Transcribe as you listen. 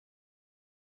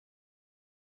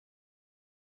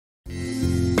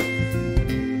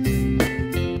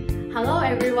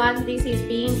everyone, this is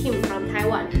Being Kim from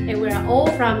Taiwan, and we are all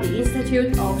from the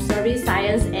Institute of Service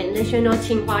Science and National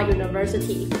Tsinghua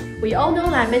University. We all know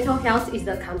that mental health is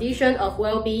the condition of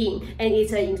well-being, and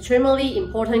it's an extremely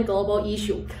important global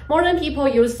issue. Modern people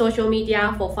use social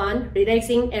media for fun,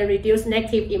 relaxing, and reduce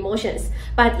negative emotions,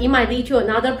 but it might lead to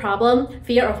another problem,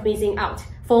 fear of missing out,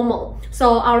 FoMO.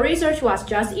 So our research was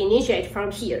just initiated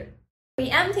from here. We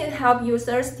aim to help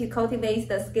users to cultivate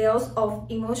the skills of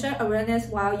emotion awareness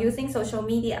while using social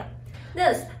media.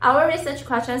 Thus, our research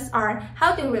questions are: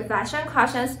 how do reflection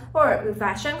questions or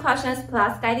reflection questions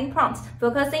plus guiding prompts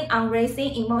focusing on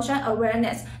raising emotion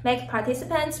awareness make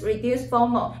participants reduce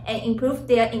FOMO and improve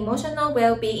their emotional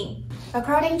well-being?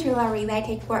 According to the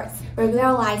related works, we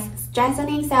realize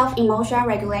strengthening self-emotion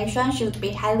regulation should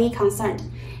be highly concerned,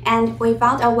 and we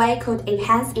found a way could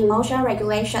enhance emotion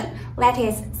regulation, that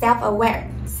is, self-aware.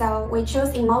 So we choose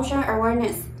emotion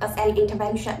awareness as an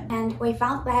intervention, and we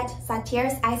found that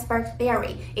Satier's iceberg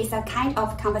theory is a kind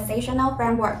of conversational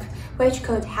framework which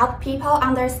could help people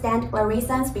understand the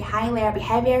reasons behind their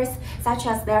behaviors, such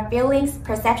as their feelings,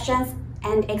 perceptions,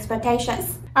 and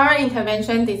expectations. Our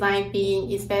intervention design Being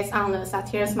is based on the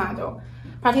Satier's model.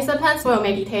 Participants will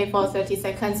meditate for 30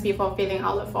 seconds before filling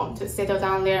out the form to settle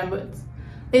down their moods.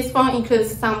 This form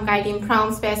includes some guiding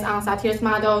prompts based on Satier's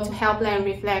model to help them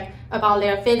reflect about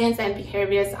their feelings and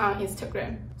behaviors on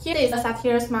Instagram. Here is the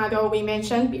Satier's model we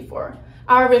mentioned before.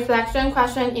 Our reflection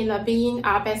questions in the Being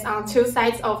are based on two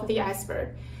sides of the iceberg.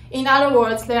 In other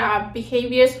words, there are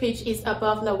behaviors which is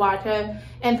above the water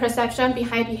and perception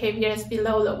behind behaviors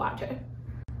below the water.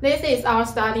 This is our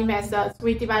study method.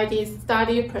 We divided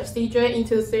study procedure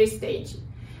into 3 stages.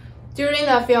 During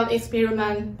the field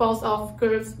experiment, both of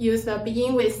groups used the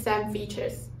Being with same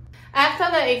features.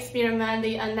 After the experiment,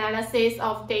 the analysis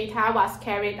of data was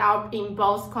carried out in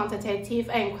both quantitative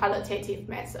and qualitative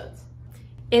methods.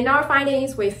 In our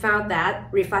findings, we found that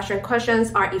reflection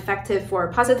questions are effective for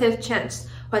positive change.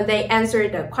 When they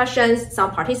answered the questions,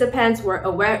 some participants were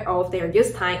aware of their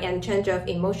use time and change of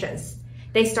emotions.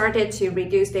 They started to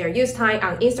reduce their use time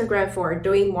on Instagram for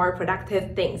doing more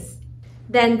productive things.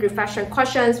 Then reflection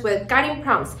questions with guiding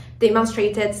prompts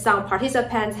demonstrated some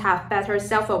participants have better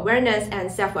self-awareness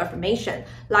and self-affirmation,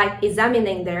 like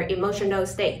examining their emotional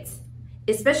states.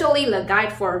 Especially the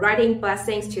guide for writing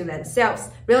blessings to themselves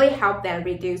really helped them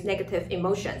reduce negative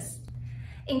emotions.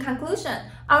 In conclusion,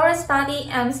 our study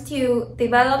aims to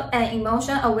develop an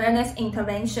emotion awareness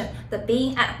intervention, the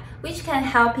Being app, which can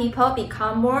help people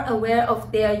become more aware of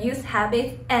their use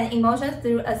habits and emotions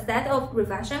through a set of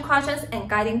reflection questions and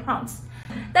guiding prompts.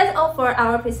 That's all for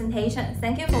our presentation.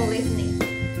 Thank you for listening.